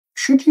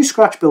Should you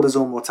scratch build a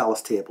Zone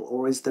Mortalis table,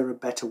 or is there a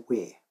better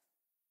way?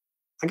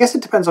 I guess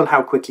it depends on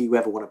how quickly you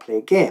ever want to play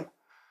a game.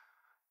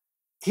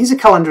 Here's a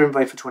calendar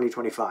invite for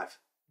 2025.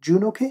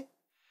 June okay?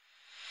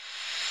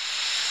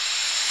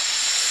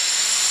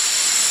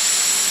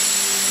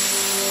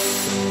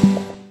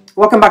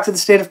 Welcome back to the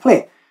State of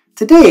Play.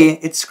 Today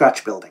it's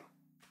scratch building.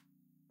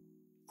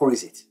 Or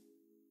is it?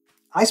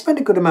 I spend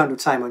a good amount of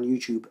time on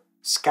YouTube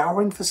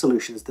scouring for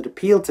solutions that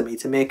appeal to me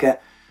to make a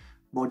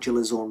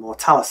modular Zone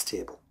Mortalis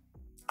table.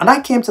 And I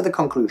came to the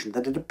conclusion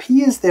that it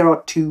appears there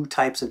are two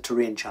types of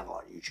terrain channel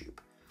on YouTube.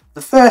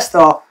 The first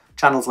are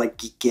channels like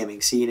Geek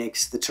Gaming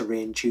Scenics, The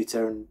Terrain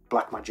Tutor and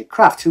Blackmagic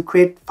Craft, who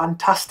create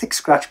fantastic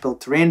scratch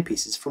build terrain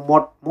pieces from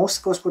what most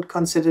of us would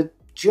consider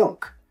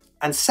junk.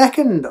 And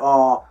second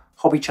are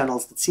hobby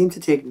channels that seem to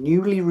take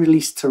newly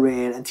released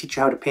terrain and teach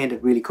you how to paint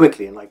it really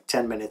quickly in like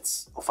 10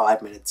 minutes or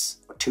 5 minutes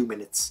or 2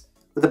 minutes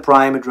with a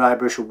prime, a dry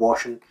brush, a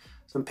wash and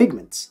some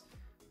pigments.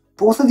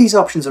 Both of these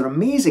options are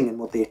amazing in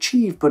what they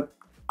achieve, but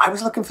I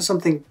was looking for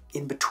something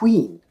in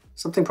between,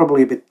 something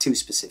probably a bit too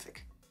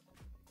specific.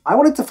 I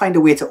wanted to find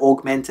a way to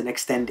augment and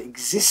extend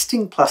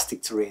existing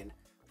plastic terrain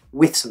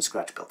with some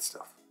scratch build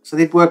stuff, so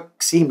they'd work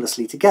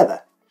seamlessly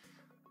together.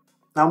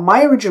 Now,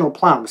 my original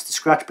plan was to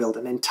scratch build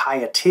an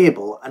entire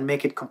table and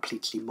make it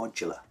completely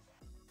modular.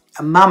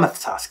 A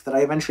mammoth task that I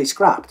eventually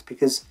scrapped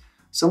because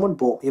someone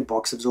bought me a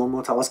box of Zone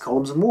Mortalis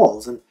columns and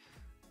walls, and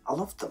I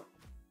loved them.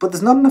 But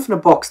there's not enough in a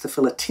box to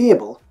fill a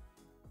table,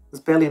 there's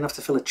barely enough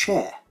to fill a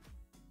chair.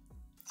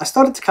 I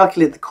started to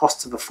calculate the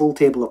costs of a full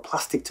table of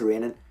plastic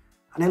terrain and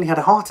I nearly had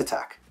a heart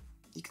attack.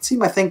 You can see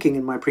my thinking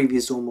in my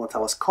previous Zone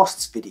Mortalis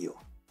costs video.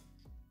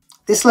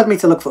 This led me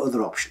to look for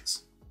other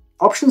options.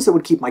 Options that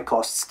would keep my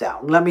costs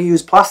down, let me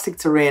use plastic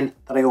terrain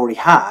that I already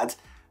had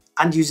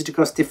and use it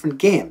across different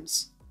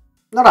games.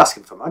 Not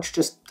asking for much,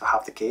 just to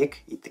have the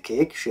cake, eat the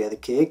cake, share the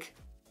cake,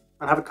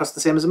 and have it cost the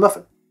same as a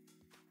muffin.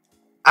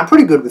 I'm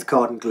pretty good with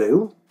card and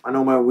glue. I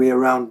know my way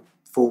around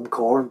foam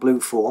core and blue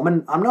foam,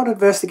 and I'm not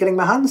adverse to getting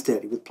my hands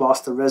dirty with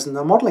plaster, resin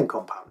or modelling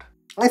compound.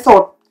 I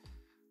thought,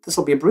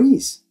 this'll be a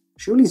breeze.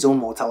 Surely Zone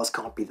Mortalis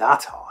can't be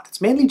that hard.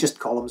 It's mainly just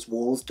columns,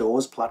 walls,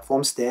 doors,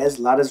 platforms, stairs,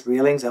 ladders,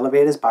 railings,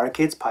 elevators,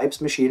 barricades,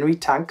 pipes, machinery,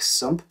 tanks,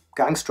 sump,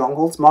 gang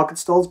strongholds, market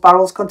stalls,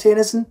 barrels,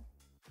 containers and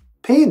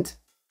paint.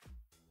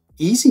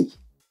 Easy.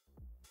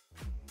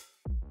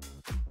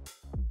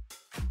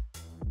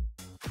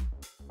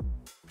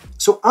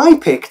 So I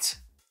picked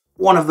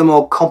one of the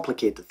more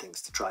complicated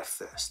things to try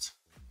first.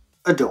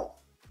 A door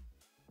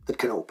that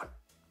can open,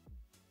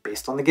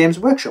 based on the Games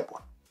Workshop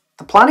one.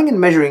 The planning and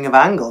measuring of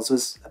angles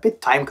was a bit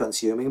time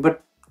consuming,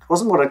 but it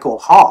wasn't what I'd call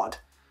hard.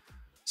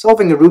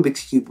 Solving a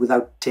Rubik's Cube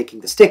without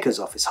taking the stickers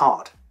off is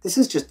hard. This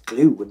is just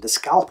glue and a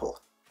scalpel.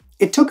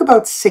 It took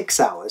about 6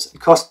 hours and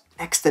cost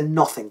next to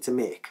nothing to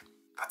make.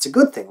 That's a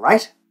good thing,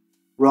 right?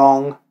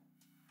 Wrong.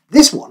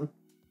 This one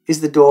is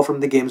the door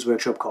from the Games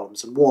Workshop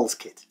columns and walls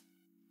kit.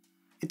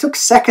 It took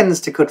seconds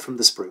to cut from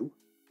the sprue,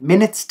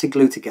 minutes to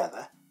glue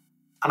together,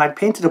 and I'd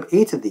painted up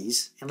 8 of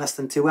these in less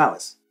than 2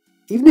 hours.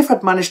 Even if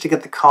I'd managed to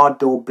get the card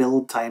door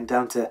build time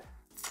down to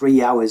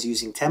 3 hours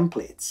using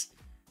templates,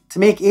 to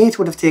make 8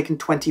 would have taken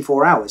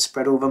 24 hours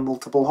spread over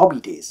multiple hobby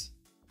days.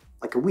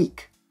 Like a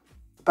week.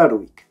 About a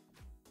week.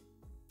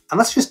 And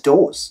that's just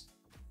doors.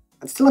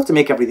 I'd still have to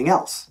make everything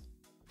else.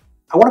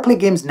 I want to play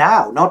games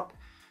now, not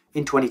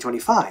in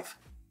 2025.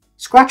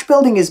 Scratch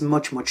building is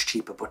much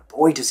cheaper, but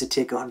boy does it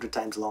take 100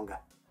 times longer.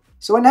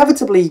 So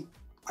inevitably,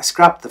 I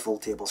scrapped the full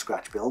table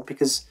scratch build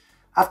because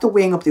after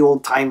weighing up the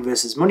old time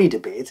versus money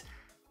debate,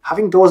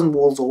 having doors and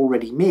walls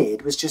already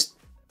made was just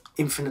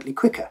infinitely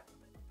quicker.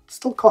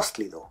 Still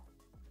costly though.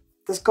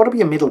 There's got to be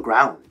a middle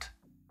ground,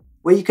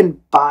 where you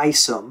can buy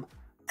some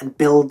and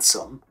build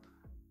some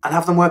and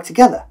have them work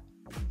together.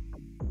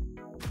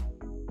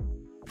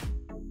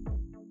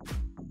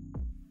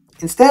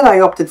 Instead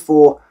I opted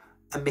for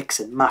a mix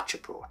and match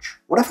approach.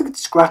 What if I could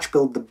scratch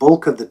build the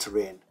bulk of the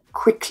terrain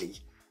quickly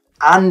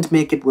and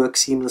make it work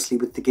seamlessly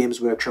with the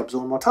Games Workshop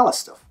Zone Mortalis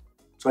stuff?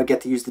 So I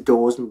get to use the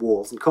doors and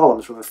walls and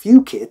columns from a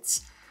few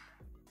kits,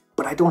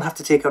 but I don't have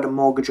to take out a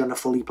mortgage on a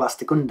fully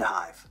plastic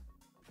underhive.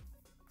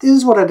 This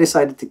is what I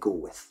decided to go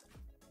with.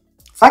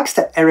 Thanks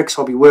to Eric's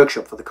Hobby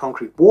Workshop for the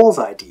concrete walls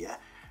idea,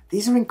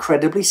 these are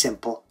incredibly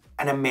simple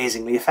and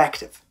amazingly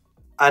effective,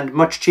 and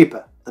much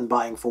cheaper than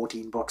buying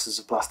 14 boxes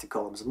of plastic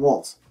columns and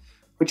walls,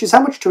 which is how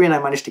much terrain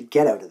I managed to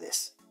get out of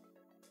this.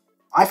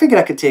 I figured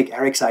I could take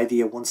Eric's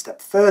idea one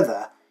step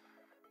further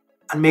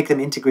and make them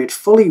integrate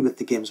fully with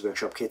the Games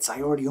Workshop kits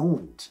I already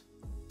owned.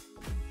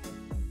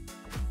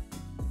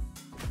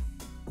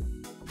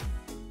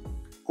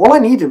 All I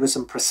needed was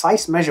some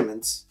precise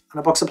measurements and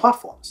a box of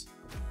platforms.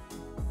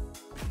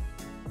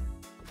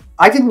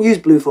 I didn't use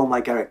blue foam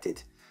like Eric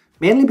did,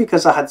 mainly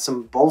because I had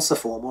some balsa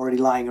foam already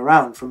lying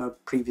around from a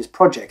previous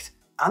project,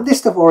 and this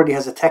stuff already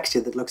has a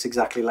texture that looks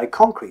exactly like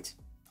concrete,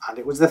 and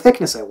it was the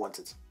thickness I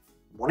wanted,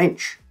 1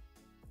 inch.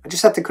 I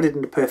just had to cut it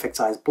into perfect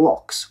size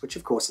blocks, which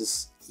of course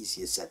is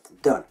easier said than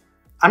done.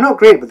 I'm not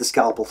great with the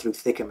scalpel through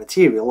thicker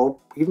material, or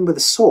even with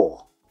a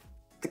saw.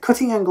 The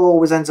cutting angle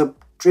always ends up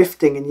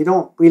drifting and you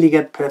don't really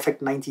get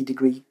perfect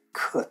 90-degree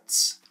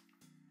cuts.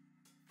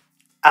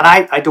 And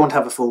I don't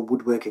have a full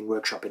woodworking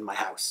workshop in my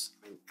house.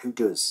 I mean, who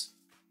does?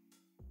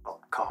 Well,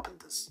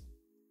 carpenters.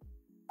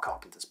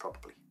 Carpenters,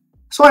 probably.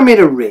 So I made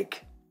a rig.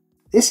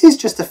 This is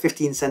just a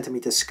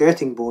 15cm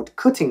skirting board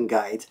cutting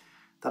guide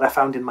that I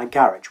found in my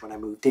garage when I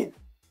moved in.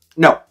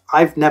 No,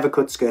 I've never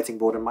cut skirting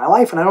board in my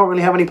life and I don't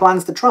really have any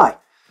plans to try.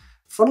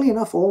 Funnily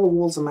enough, all the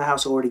walls in my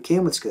house already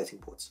came with skirting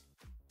boards.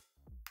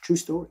 True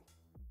story.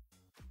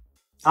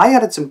 I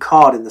added some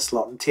card in the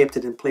slot and taped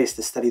it in place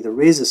to steady the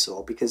razor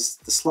saw because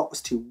the slot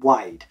was too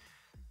wide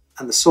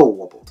and the saw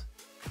wobbled.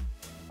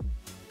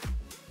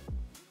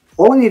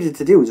 All I needed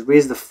to do was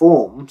raise the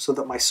foam so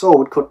that my saw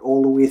would cut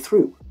all the way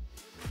through.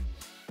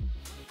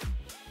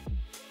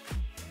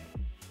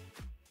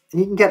 And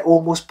you can get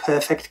almost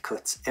perfect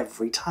cuts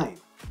every time.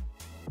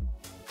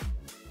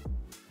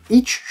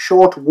 Each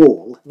short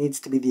wall needs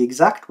to be the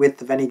exact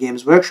width of any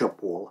Games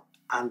Workshop wall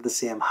and the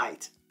same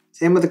height.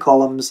 Same with the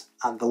columns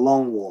and the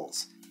long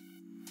walls.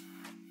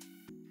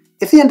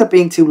 If they end up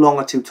being too long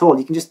or too tall,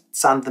 you can just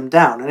sand them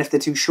down, and if they're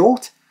too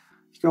short,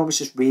 you can always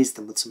just raise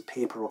them with some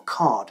paper or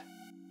card.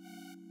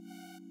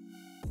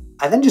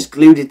 I then just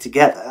glued it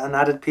together and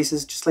added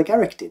pieces just like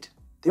Eric did.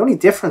 The only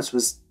difference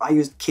was I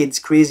used Kids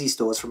Crazy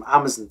Stores from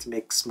Amazon to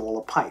make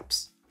smaller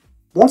pipes.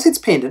 Once it's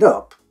painted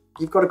up,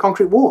 you've got a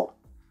concrete wall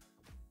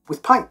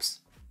with pipes.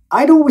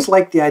 I'd always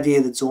liked the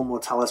idea that Zone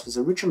Mortalis was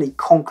originally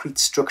concrete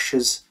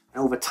structures,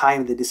 and over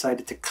time they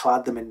decided to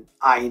clad them in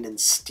iron and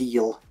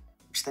steel,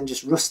 which then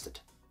just rusted.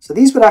 So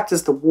these would act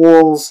as the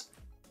walls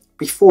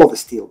before the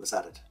steel was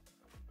added.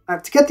 Now,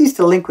 to get these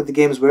to link with the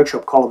Games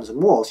Workshop columns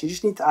and walls, you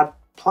just need to add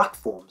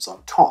platforms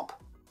on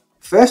top.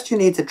 First, you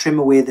need to trim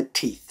away the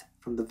teeth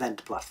from the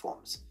vent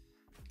platforms.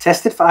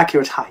 Test it for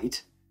accurate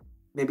height,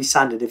 maybe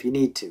sand it if you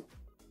need to.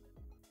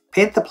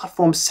 Paint the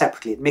platforms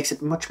separately, it makes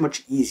it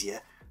much easier,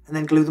 and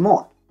then glue them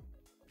on.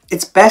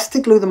 It's best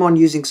to glue them on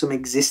using some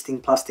existing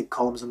plastic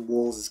columns and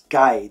walls as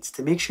guides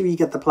to make sure you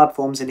get the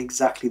platforms in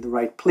exactly the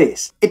right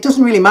place. It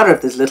doesn't really matter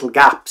if there's little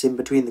gaps in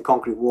between the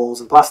concrete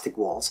walls and plastic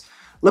walls.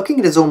 Looking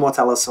at a Zone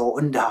Mortalis or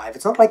Underhive,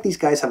 it's not like these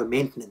guys have a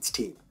maintenance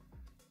team.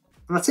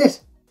 And that's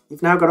it.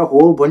 You've now got a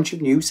whole bunch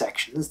of new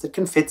sections that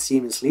can fit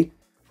seamlessly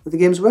with the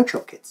Games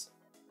Workshop kits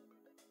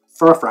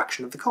for a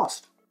fraction of the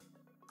cost.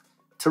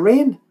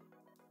 Terrain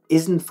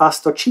isn't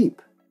fast or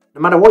cheap,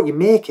 no matter what you're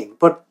making,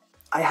 but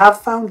I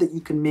have found that you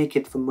can make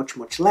it for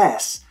much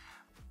less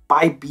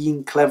by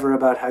being clever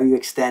about how you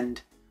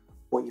extend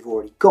what you've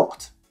already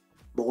got.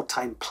 More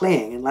time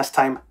playing and less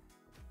time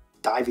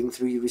diving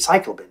through your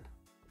recycle bin.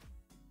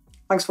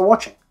 Thanks for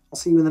watching. I'll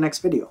see you in the next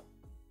video.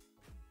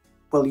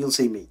 Well, you'll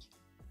see me.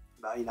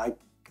 I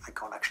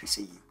can't actually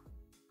see you.